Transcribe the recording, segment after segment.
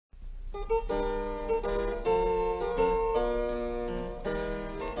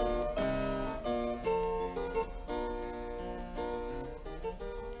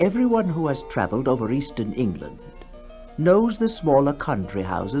Everyone who has travelled over eastern England knows the smaller country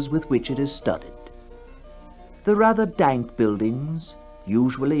houses with which it is studded. The rather dank buildings,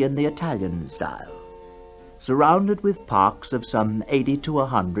 usually in the Italian style, surrounded with parks of some 80 to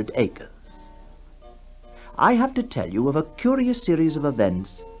 100 acres. I have to tell you of a curious series of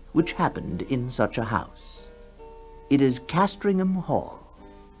events which happened in such a house. It is Castringham Hall,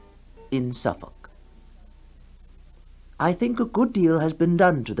 in Suffolk. I think a good deal has been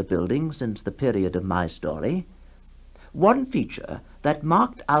done to the building since the period of my story. One feature that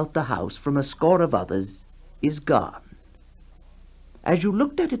marked out the house from a score of others is gone. As you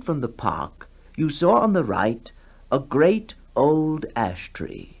looked at it from the park, you saw on the right a great old ash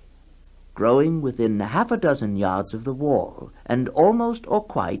tree, growing within half a dozen yards of the wall, and almost or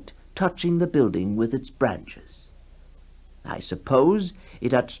quite touching the building with its branches. I suppose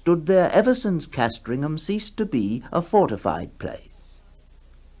it had stood there ever since Castringham ceased to be a fortified place.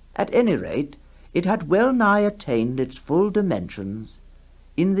 At any rate, it had well nigh attained its full dimensions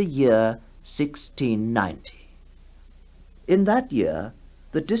in the year 1690. In that year,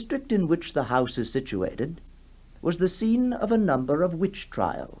 the district in which the house is situated was the scene of a number of witch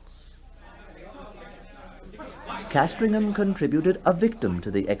trials. Castringham contributed a victim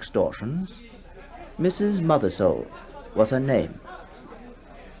to the extortions. Mrs. Mothersole was her name,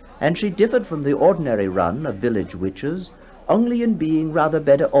 and she differed from the ordinary run of village witches only in being rather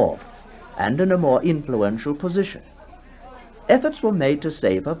better off and in a more influential position. Efforts were made to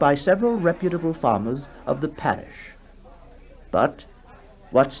save her by several reputable farmers of the parish, but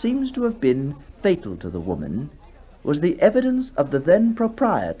what seems to have been fatal to the woman was the evidence of the then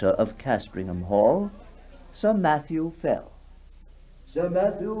proprietor of Castringham Hall, Sir Matthew Fell. Sir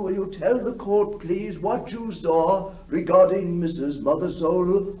Matthew, will you tell the court, please, what you saw regarding Mrs.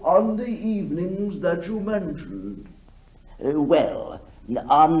 Mothersole on the evenings that you mentioned? Well,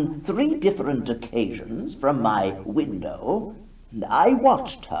 on 3 different occasions from my window, I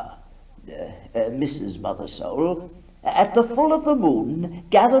watched her, Mrs. Mothersole, at the full of the moon,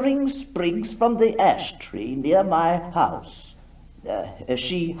 gathering sprigs from the ash tree near my house.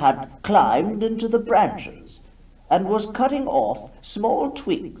 She had climbed into the branches and was cutting off small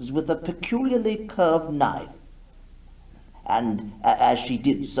twigs with a peculiarly curved knife. And as she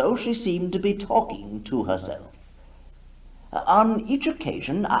did so, she seemed to be talking to herself. On each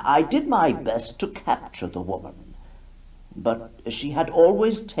occasion, I did my best to capture the woman, but she had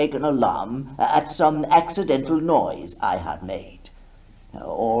always taken alarm at some accidental noise I had made.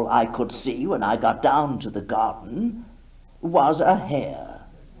 All I could see when I got down to the garden was a hare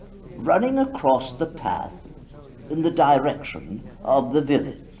running across the path in the direction of the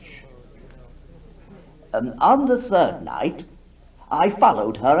village. On the 3rd night, I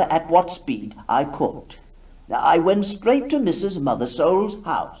followed her at what speed I could. I went straight to Mrs. Mothersole's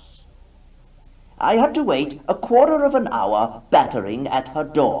house. I had to wait a quarter of an hour battering at her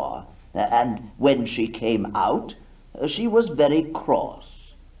door, and when she came out, she was very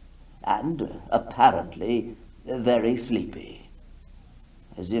cross, and apparently very sleepy,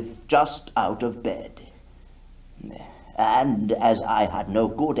 as if just out of bed. And as I had no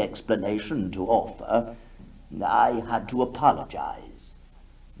good explanation to offer, I had to apologize,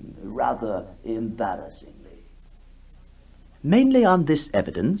 rather embarrassingly. Mainly on this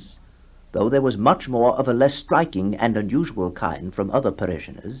evidence, though there was much more of a less striking and unusual kind from other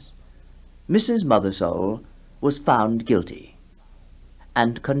parishioners, Mrs. Mothersole was found guilty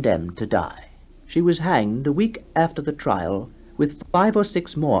and condemned to die. She was hanged a week after the trial with 5 or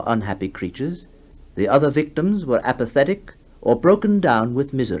 6 more unhappy creatures. The other victims were apathetic or broken down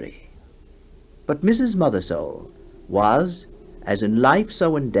with misery. But Mrs. Mothersole was, as in life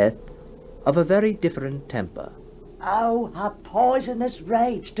so in death, of a very different temper. Oh, her poisonous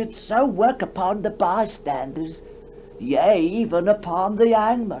rage did so work upon the bystanders, yea, even upon the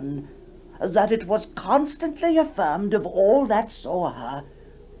hangman, that it was constantly affirmed of all that saw her,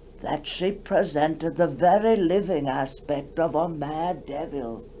 that she presented the very living aspect of a mad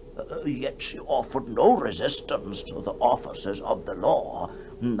devil. Yet she offered no resistance to the officers of the law,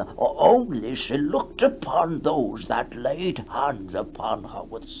 only she looked upon those that laid hands upon her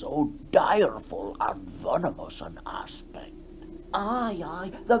with so direful and venomous an aspect.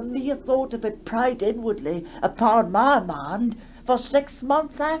 Aye, the mere thought of it preyed inwardly upon my mind for 6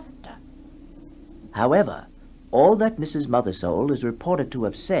 months after. However, all that Mrs. Mothersole is reported to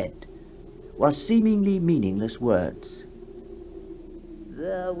have said was seemingly meaningless words.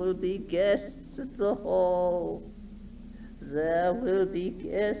 There will be guests at the hall. There will be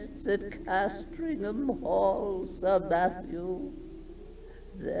guests at Castringham Hall, Sir Matthew.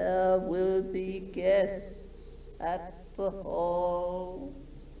 There will be guests at the hall.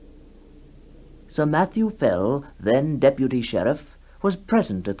 Sir Matthew Fell, then Deputy Sheriff, was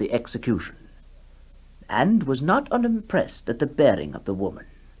present at the execution, and was not unimpressed at the bearing of the woman.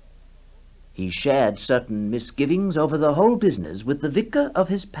 He shared certain misgivings over the whole business with the vicar of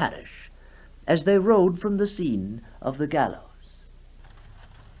his parish, as they rode from the scene of the gallows.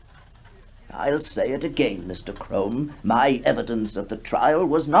 I'll say it again, Mr. Crome. My evidence at the trial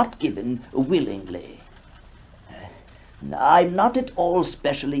was not given willingly. I'm not at all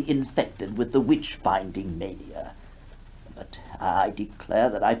specially infected with the witch-finding mania, but I declare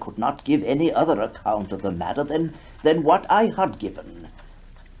that I could not give any other account of the matter than what I had given,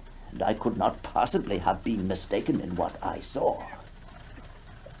 and I could not possibly have been mistaken in what I saw.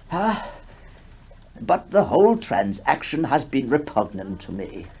 But the whole transaction has been repugnant to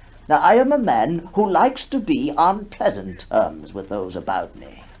me. Now, I am a man who likes to be on pleasant terms with those about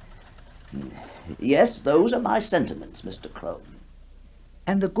me. Yes, those are my sentiments, Mr. Crome.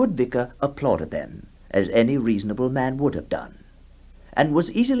 And the good vicar applauded them, as any reasonable man would have done, and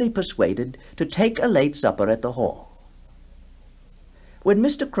was easily persuaded to take a late supper at the hall. When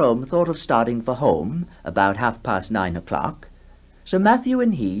Mr. Crome thought of starting for home, about 9:30 o'clock, Sir Matthew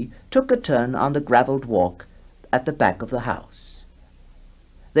and he took a turn on the gravelled walk at the back of the house.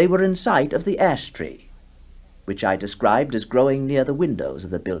 They were in sight of the ash tree, which I described as growing near the windows of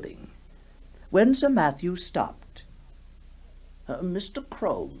the building, when Sir Matthew stopped. Mr.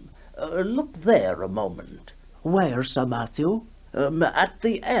 Crome, look there a moment. Where, Sir Matthew? At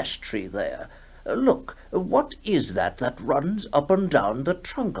the ash tree there. Look, what is that runs up and down the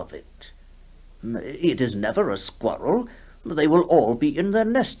trunk of it? It is never a squirrel. They will all be in their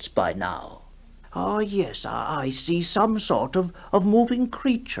nests by now. Oh, yes, I see some sort of moving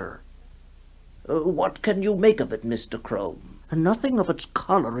creature. What can you make of it, Mr. Crome? Nothing of its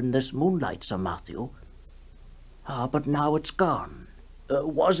colour in this moonlight, Sir Matthew. But now it's gone.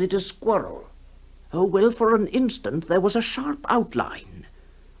 Was it a squirrel? Well, for an instant there was a sharp outline,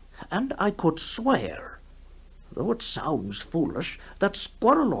 and I could swear, though it sounds foolish, that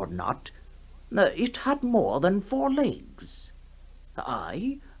squirrel or not, it had more than 4 legs.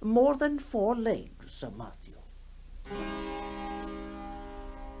 Aye, more than 4 legs, Sir Matthew.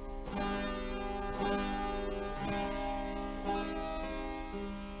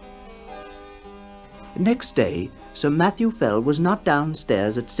 Next day, Sir Matthew Fell was not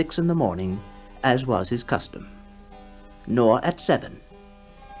downstairs at 6 in the morning, as was his custom, nor at 7,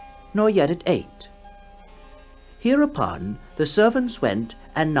 nor yet at 8. Hereupon the servants went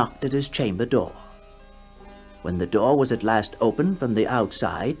and knocked at his chamber door. When the door was at last opened from the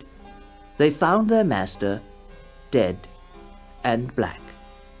outside, they found their master dead and black.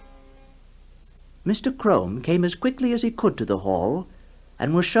 Mr. Crome came as quickly as he could to the hall,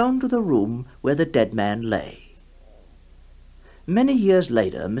 and was shown to the room where the dead man lay. Many years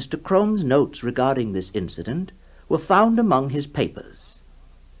later, Mr. Crome's notes regarding this incident were found among his papers.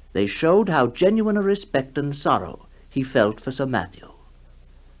 They showed how genuine a respect and sorrow he felt for Sir Matthew,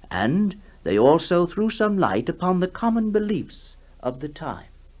 and they also threw some light upon the common beliefs of the time.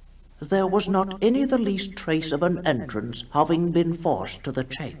 There was not any the least trace of an entrance having been forced to the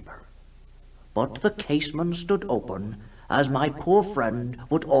chamber, but the casement stood open, as my poor friend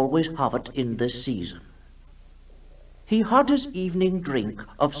would always have it in this season. He had his evening drink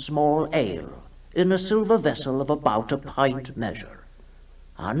of small ale in a silver vessel of about a pint measure,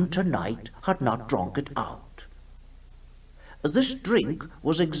 and tonight had not drunk it out. This drink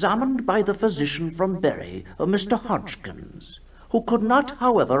was examined by the physician from Bury, Mr. Hodgkins, who could not,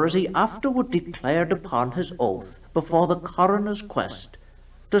 however, as he afterward declared upon his oath before the coroner's quest,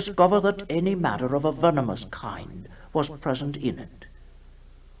 discover that any matter of a venomous kind was present in it.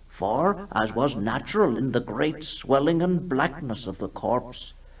 For, as was natural in the great swelling and blackness of the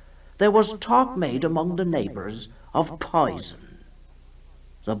corpse, there was talk made among the neighbours of poison.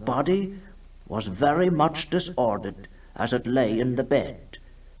 The body was very much disordered as it lay in the bed,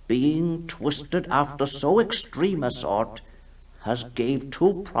 being twisted after so extreme a sort as gave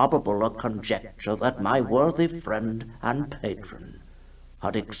too probable a conjecture that my worthy friend and patron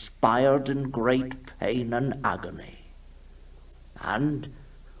had expired in great pain and agony. And,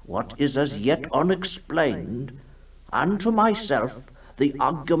 what is as yet unexplained, and to myself the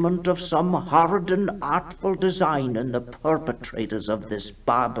argument of some horrid and artful design in the perpetrators of this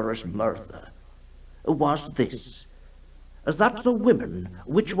barbarous murder, was this, that the women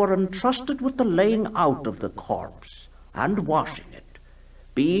which were entrusted with the laying out of the corpse and washing it,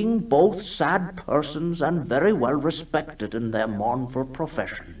 being both sad persons and very well respected in their mournful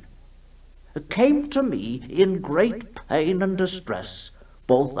profession, came to me in great pain and distress,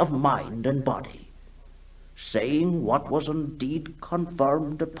 both of mind and body, saying what was indeed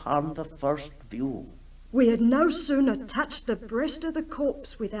confirmed upon the first view. We had no sooner touched the breast of the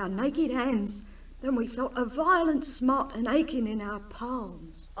corpse with our naked hands than we felt a violent smart and aching in our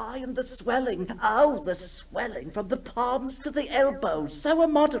palms. Aye, and the swelling, oh, the swelling from the palms to the elbows, so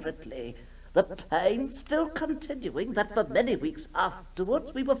immoderately, the pain still continuing that for many weeks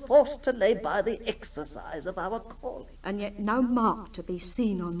afterwards we were forced to lay by the exercise of our calling. And yet no mark to be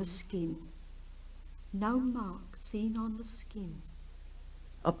seen on the skin. No mark seen on the skin.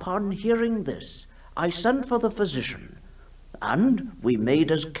 Upon hearing this, I sent for the physician, and we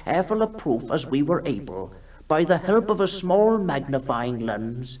made as careful a proof as we were able, by the help of a small magnifying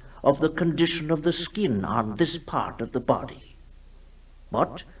lens, of the condition of the skin on this part of the body.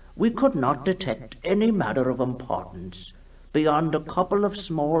 But we could not detect any matter of importance beyond a couple of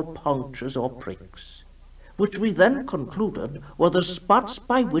small punctures or pricks, which we then concluded were the spots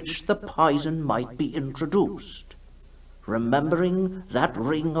by which the poison might be introduced, remembering that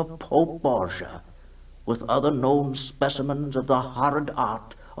ring of Pope Borgia, with other known specimens of the horrid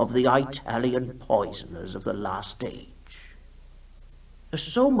art of the Italian poisoners of the last age.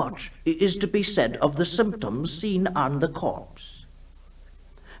 So much is to be said of the symptoms seen on the corpse.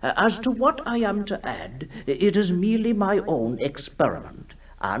 As to what I am to add, it is merely my own experiment,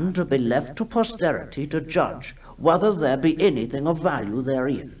 and to be left to posterity to judge whether there be anything of value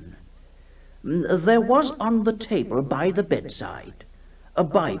therein. There was on the table by the bedside a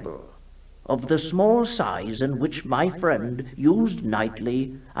Bible, of the small size in which my friend used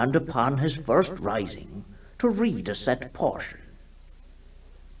nightly and upon his first rising to read a set portion.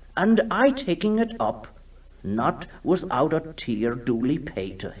 And I, taking it up, not without a tear duly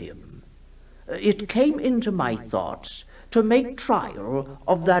paid to him, it came into my thoughts to make trial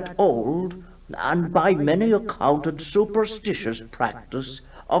of that old and by many accounted superstitious practice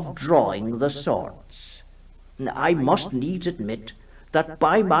of drawing the swords. I must needs admit that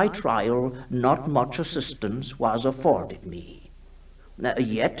by my trial not much assistance was afforded me.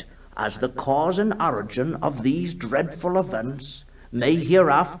 Yet, as the cause and origin of these dreadful events may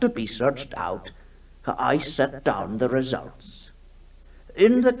hereafter be searched out, I set down the results.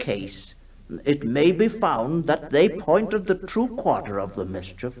 In the case, it may be found that they pointed the true quarter of the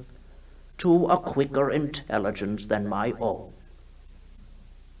mischief to a quicker intelligence than my own.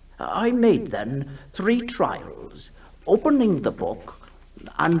 I made then 3 trials, opening the book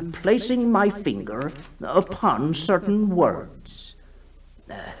and placing my finger upon certain words,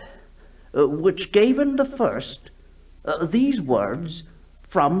 which gave in the first these words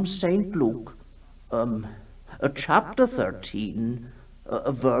from St. Luke, chapter 13,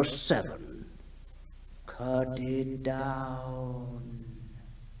 verse 7. Cut it down,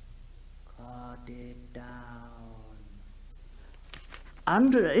 cut it down.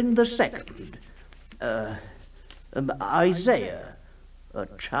 And in the second, Isaiah,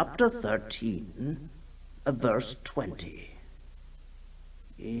 chapter 13, verse 20.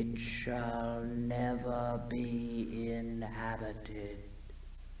 It shall never be inhabited.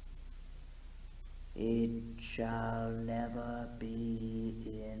 It shall never be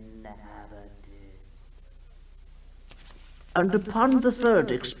inhabited. And upon the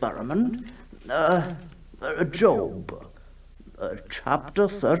third experiment, Job, chapter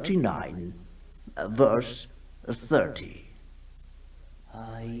 39, verse 30.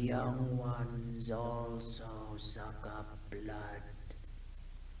 Her young ones also suck up blood.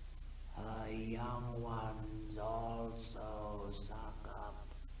 Her young ones also suck up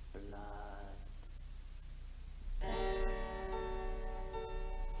blood.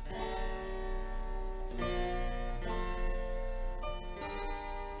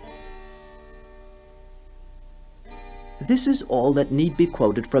 This is all that need be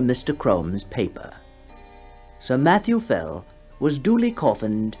quoted from Mr. Crome's paper. Sir Matthew Fell was duly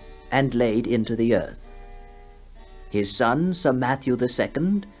coffined and laid into the earth. His son, Sir Matthew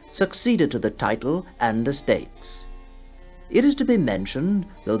II, succeeded to the title and estates. It is to be mentioned,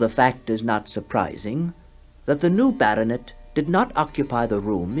 though the fact is not surprising, that the new baronet did not occupy the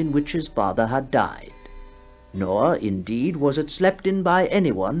room in which his father had died, nor, indeed, was it slept in by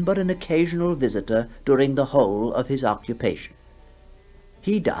anyone but an occasional visitor during the whole of his occupation.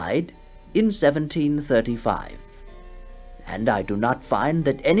 He died in 1735, and I do not find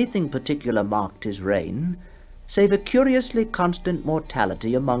that anything particular marked his reign, save a curiously constant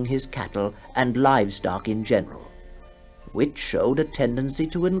mortality among his cattle and livestock in general, which showed a tendency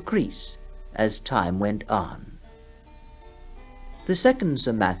to increase as time went on. The second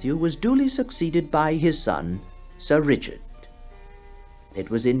Sir Matthew was duly succeeded by his son, Sir Richard. It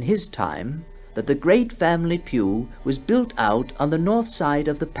was in his time that the great family pew was built out on the north side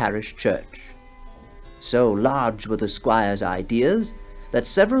of the parish church. So large were the squire's ideas that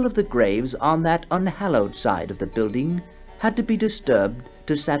several of the graves on that unhallowed side of the building had to be disturbed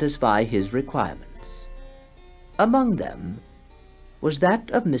to satisfy his requirements. Among them was that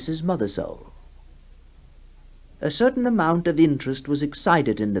of Mrs. Mothersole. A certain amount of interest was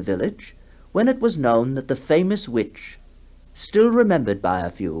excited in the village when it was known that the famous witch, still remembered by a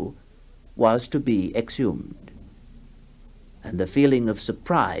few, was to be exhumed. And the feeling of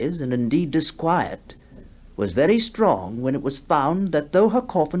surprise, and indeed disquiet, was very strong when it was found that though her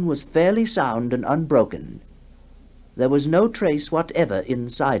coffin was fairly sound and unbroken, there was no trace whatever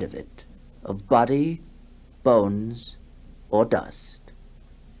inside of it of body, bones, or dust.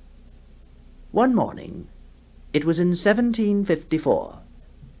 One morning, it was in 1754,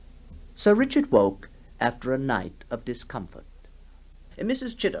 Sir Richard woke after a night of discomfort.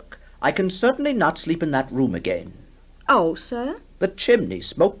 "Mrs. Chiddock, I can certainly not sleep in that room again. Oh, sir? The chimney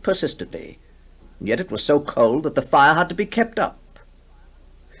smoked persistently, and yet it was so cold that the fire had to be kept up.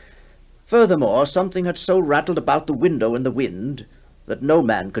 Furthermore, something had so rattled about the window in the wind that no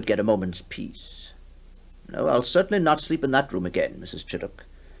man could get a moment's peace. No, I'll certainly not sleep in that room again, Mrs. Chiddock.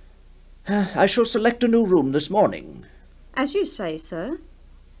 I shall select a new room this morning." As you say, sir.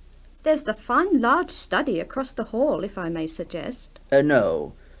 There's the fine large study across the hall, if I may suggest.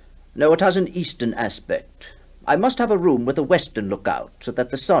 No, it has an eastern aspect. I must have a room with a western lookout, so that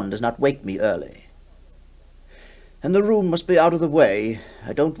the sun does not wake me early. And the room must be out of the way.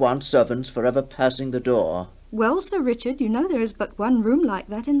 I don't want servants forever passing the door." Well, Sir Richard, you know there is but one room like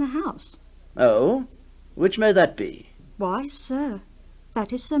that in the house. "Oh? Which may that be?" Why, sir,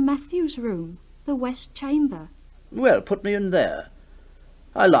 that is Sir Matthew's room, the west chamber. "Well, put me in there.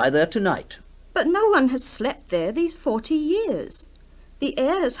 I lie there tonight." But no one has slept there these 40 years. The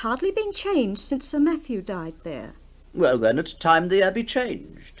air has hardly been changed since Sir Matthew died there. "Well, then it's time the air be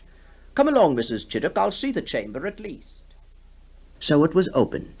changed. Come along, Mrs. Chiddock, I'll see the chamber at least." So it was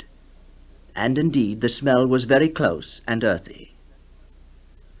opened, and indeed the smell was very close and earthy.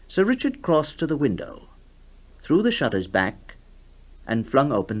 Sir Richard crossed to the window, threw the shutters back, and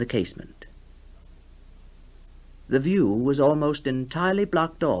flung open the casement. The view was almost entirely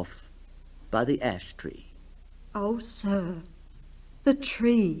blocked off by the ash tree. Oh, sir, the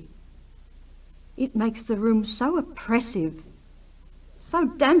tree. It makes the room so oppressive, so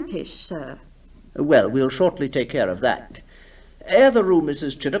dampish, sir. "Well, we'll shortly take care of that. Air the room,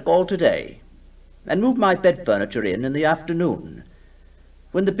 Mrs. Chiddock, all today, and move my bed furniture in the afternoon.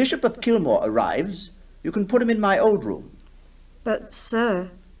 When the Bishop of Kilmore arrives, you can put him in my old room." But, sir,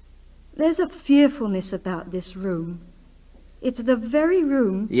 there's a fearfulness about this room. It's the very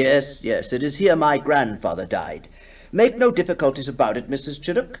room... Yes, it is here my grandfather died. Make no difficulties about it, Mrs.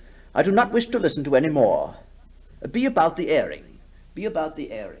 Chiddock. I do not wish to listen to any more. Be about the airing. Be about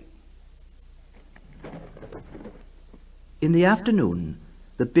the airing. In the afternoon,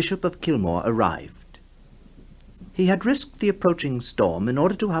 the Bishop of Kilmore arrived. He had risked the approaching storm in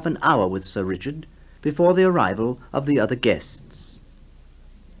order to have an hour with Sir Richard before the arrival of the other guests.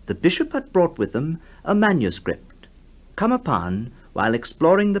 The bishop had brought with him a manuscript, come upon while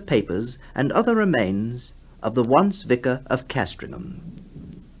exploring the papers and other remains of the once vicar of Castringham.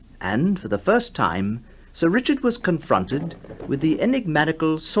 And for the first time, Sir Richard was confronted with the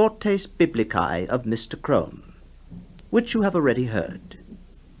enigmatical Sortes Biblicae of Mr. Crome, which you have already heard.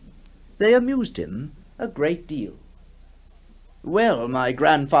 They amused him a great deal. "Well, my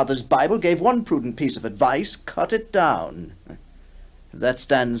grandfather's Bible gave one prudent piece of advice: cut it down. If that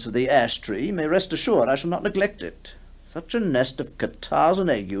stands for the ash tree, you may rest assured I shall not neglect it. Such a nest of catarrhs and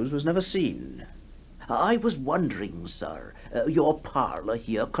agues was never seen." "I was wondering, sir, your parlour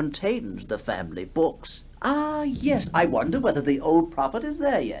here contains the family books." "Ah, yes, I wonder whether the old prophet is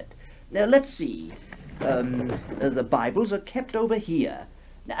there yet. Now, let's see. The Bibles are kept over here,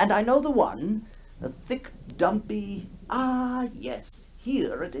 and I know the one, a thick, dumpy... Ah, yes,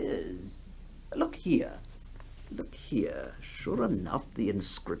 here it is. Look here. Look here. Sure enough, the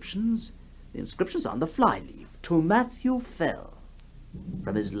inscriptions on the flyleaf. To Matthew Fell,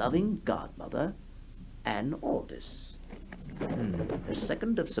 from his loving godmother, Anne Aldis. The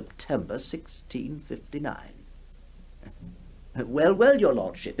 2nd of September, 1659. Well, your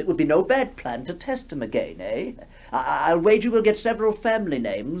lordship, it would be no bad plan to test him again, eh? I'll wager we'll get several family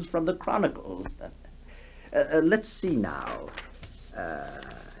names from the chronicles. Let's see now.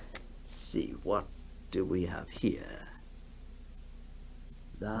 See, what do we have here?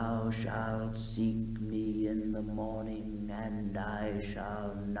 Thou shalt seek me in the morning, and I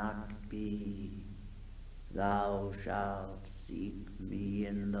shall not be. Thou shalt seek me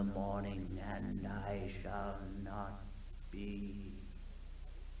in the morning, and I shall not be.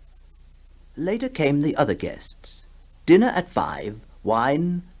 Later came the other guests. Dinner at 5,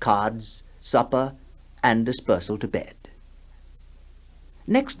 wine, cards, supper, and dispersal to bed.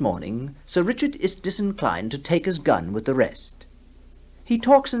 Next morning, Sir Richard is disinclined to take his gun with the rest. He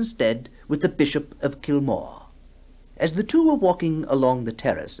talks instead with the Bishop of Kilmore. As the two were walking along the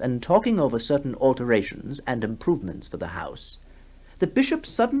terrace and talking over certain alterations and improvements for the house, the bishop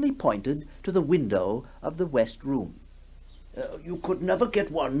suddenly pointed to the window of the west room. You could never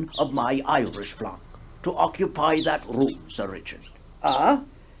get one of my Irish flock to occupy that room, Sir Richard. Ah?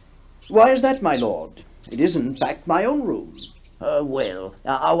 Why is that, my lord? It is, in fact, my own room. Well,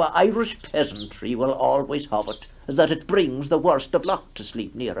 our Irish peasantry will always have it that it brings the worst of luck to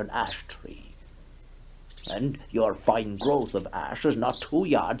sleep near an ash tree. And your fine growth of ash is not 2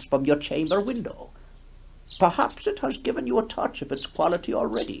 yards from your chamber window. Perhaps it has given you a touch of its quality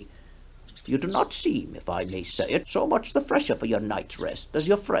already. You do not seem, if I may say it, so much the fresher for your night's rest as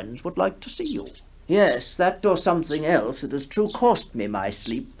your friends would like to see you. Yes, that or something else, it has true cost me my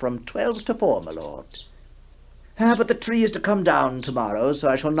sleep from 12 to 4, my lord. But the tree is to come down tomorrow, so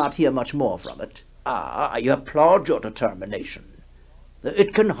I shall not hear much more from it. I applaud your determination.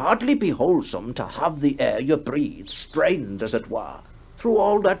 It can hardly be wholesome to have the air you breathe strained, as it were, through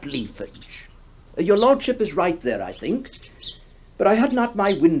all that leafage. Your lordship is right there, I think, but I had not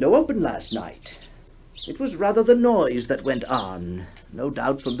my window open last night. It was rather the noise that went on, no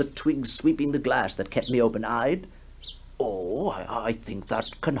doubt from the twigs sweeping the glass that kept me open-eyed. Oh, I think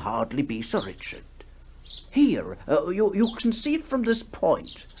that can hardly be, Sir Richard. Here, you can see it from this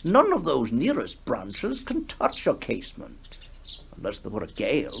point. None of those nearest branches can touch your casement, unless there were a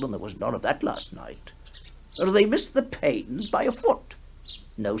gale, and there was none of that last night. They missed the panes by a foot.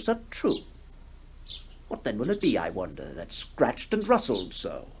 No, sir, true. What then will it be, I wonder, that scratched and rustled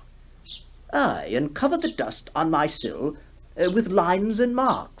so? Aye, and covered the dust on my sill with lines and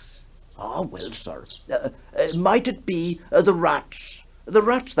marks. Ah, well, sir, might it be the rats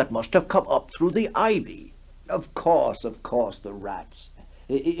that must have come up through the ivy? Of course, the rats.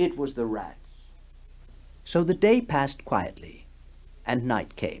 It was the rats. So the day passed quietly, and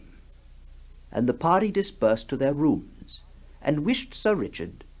night came, and the party dispersed to their rooms, and wished Sir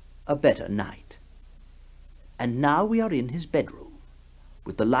Richard a better night. And now we are in his bedroom,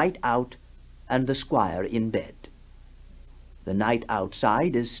 with the light out and the squire in bed. The night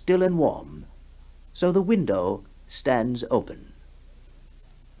outside is still and warm, so the window stands open.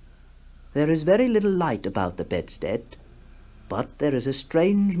 There is very little light about the bedstead, but there is a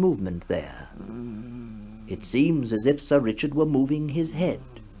strange movement there. It seems as if Sir Richard were moving his head,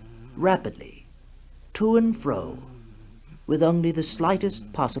 rapidly, to and fro, with only the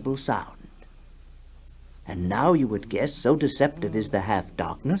slightest possible sound. And now you would guess, so deceptive is the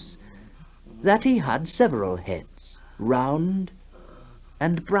half-darkness, that he had several heads, round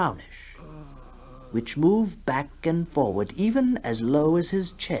and brownish, which move back and forward even as low as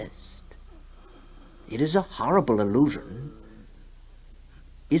his chest. It is a horrible illusion.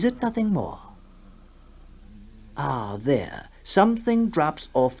 Is it nothing more? Ah, there, something drops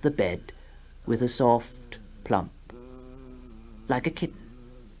off the bed with a soft plump, like a kitten,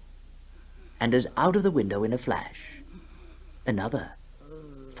 and is out of the window in a flash. Another,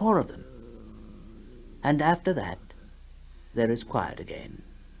 4 of them, and after that there is quiet again.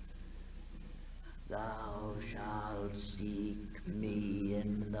 Thou shalt seek me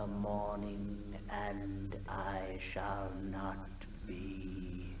in the morning, and I shall not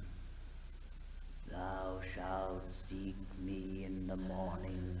be. Thou shalt seek me in the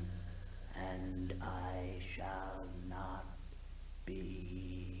morning, and I shall not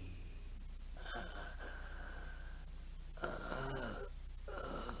be.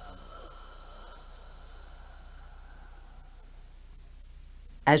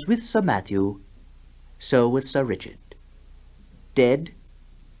 As with Sir Matthew, so with Sir Richard, dead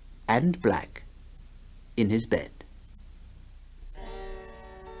and black in his bed.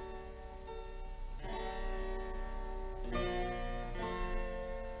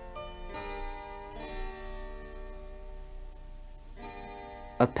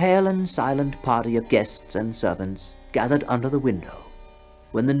 A pale and silent party of guests and servants gathered under the window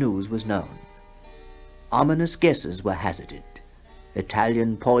when the news was known. Ominous guesses were hazarded.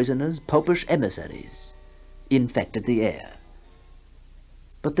 Italian poisoners, popish emissaries, infected the air.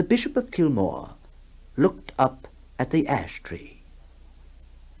 But the Bishop of Kilmore looked up at the ash tree.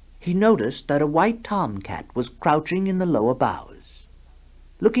 He noticed that a white tomcat was crouching in the lower boughs,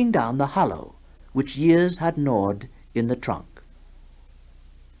 looking down the hollow which years had gnawed in the trunk.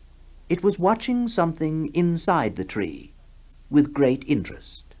 It was watching something inside the tree with great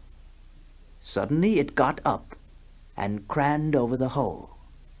interest. Suddenly it got up and craned over the hole.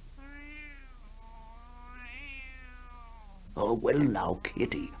 Oh, well now,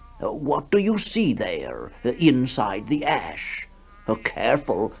 Kitty, what do you see there, inside the ash?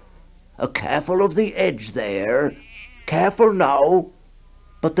 Careful of the edge there. Careful now.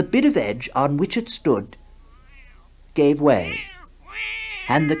 But the bit of edge on which it stood gave way,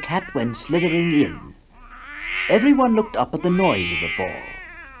 and the cat went slithering in. Everyone looked up at the noise of the fall.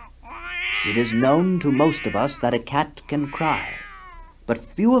 It is known to most of us that a cat can cry,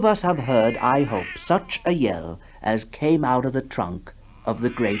 but few of us have heard, I hope, such a yell as came out of the trunk of the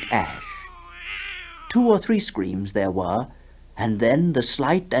great ash. 2 or 3 screams there were, and then the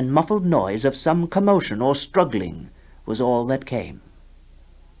slight and muffled noise of some commotion or struggling was all that came.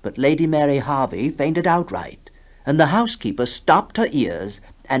 But Lady Mary Harvey fainted outright, and the housekeeper stopped her ears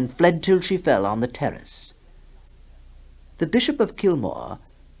and fled till she fell on the terrace. The Bishop of Kilmore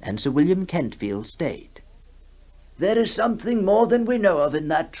and Sir William Kentfield stayed. There is something more than we know of in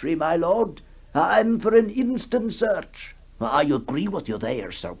that tree, my lord. I'm for an instant search. I agree with you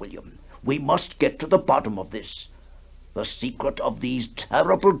there, Sir William. We must get to the bottom of this. The secret of these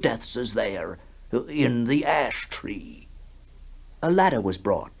terrible deaths is there, in the ash tree. A ladder was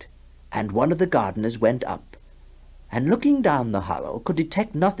brought, and one of the gardeners went up, and looking down the hollow could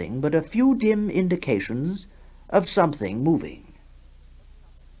detect nothing but a few dim indications of something moving.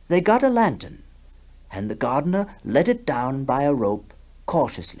 They got a lantern, and the gardener let it down by a rope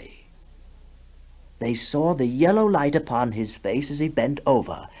cautiously. They saw the yellow light upon his face as he bent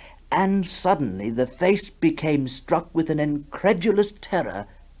over, and suddenly the face became struck with an incredulous terror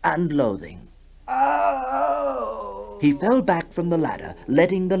and loathing. Oh! He fell back from the ladder,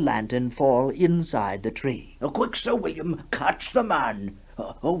 letting the lantern fall inside the tree. Quick, Sir William, catch the man.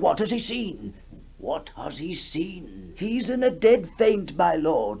 What has he seen? What has he seen? He's in a dead faint, my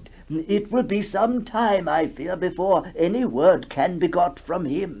lord. It will be some time, I fear, before any word can be got from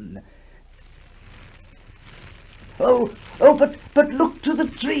him. But look to the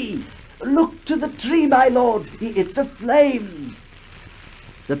tree! Look to the tree, my lord! It's aflame!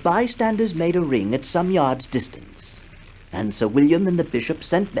 The bystanders made a ring at some yards' distance, and Sir William and the bishop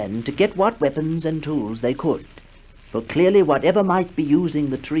sent men to get what weapons and tools they could, for clearly whatever might be using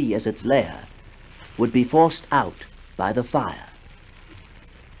the tree as its lair would be forced out by the fire.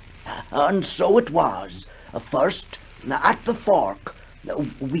 And so it was. First, at the fork,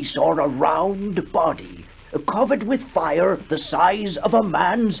 we saw a round body, covered with fire the size of a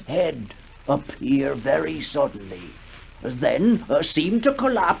man's head, appear very suddenly, then seem to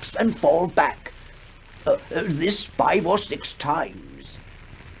collapse and fall back. This 5 or 6 times.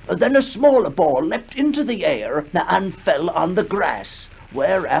 Then a smaller ball leapt into the air and fell on the grass,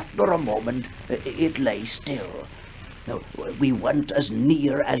 where after a moment it lay still. We went as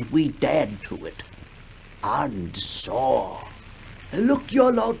near as we dared to it, and saw. Look,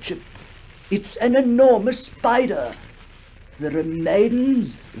 your lordship, it's an enormous spider, the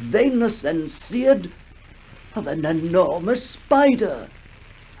remains, veinless and seared, of an enormous spider.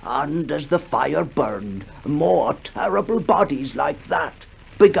 And as the fire burned, more terrible bodies like that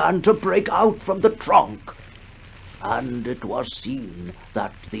began to break out from the trunk, and it was seen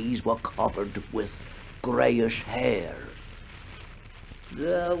that these were covered with greyish hair.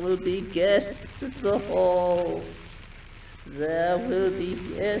 There will be guests at the hall. There will be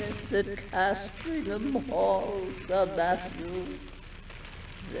guests at Castringham Hall, Sir Matthew.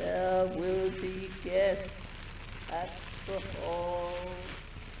 There will be guests at the hall.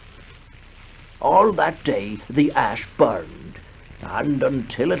 All that day the ash burned, and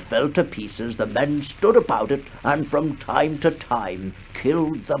until it fell to pieces the men stood about it and from time to time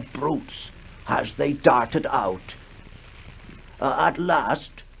killed the brutes as they darted out. At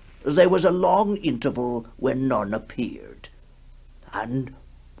last there was a long interval when none appeared, and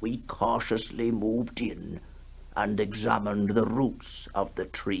we cautiously moved in and examined the roots of the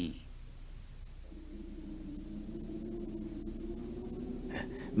tree.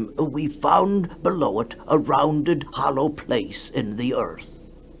 We found below it a rounded hollow place in the earth,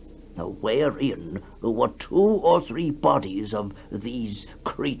 wherein were 2 or 3 bodies of these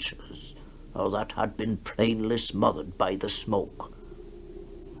creatures that had been plainly smothered by the smoke.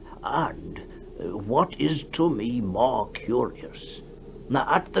 And what is to me more curious,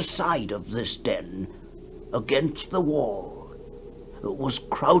 at the side of this den, against the wall, was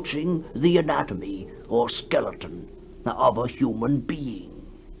crouching the anatomy or skeleton of a human being,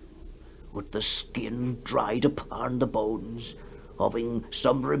 with the skin dried upon the bones, having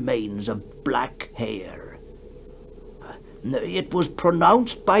some remains of black hair. It was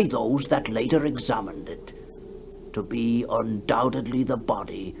pronounced by those that later examined it to be undoubtedly the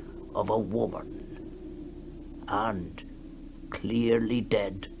body of a woman, and clearly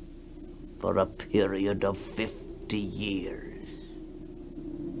dead for a period of 15 years.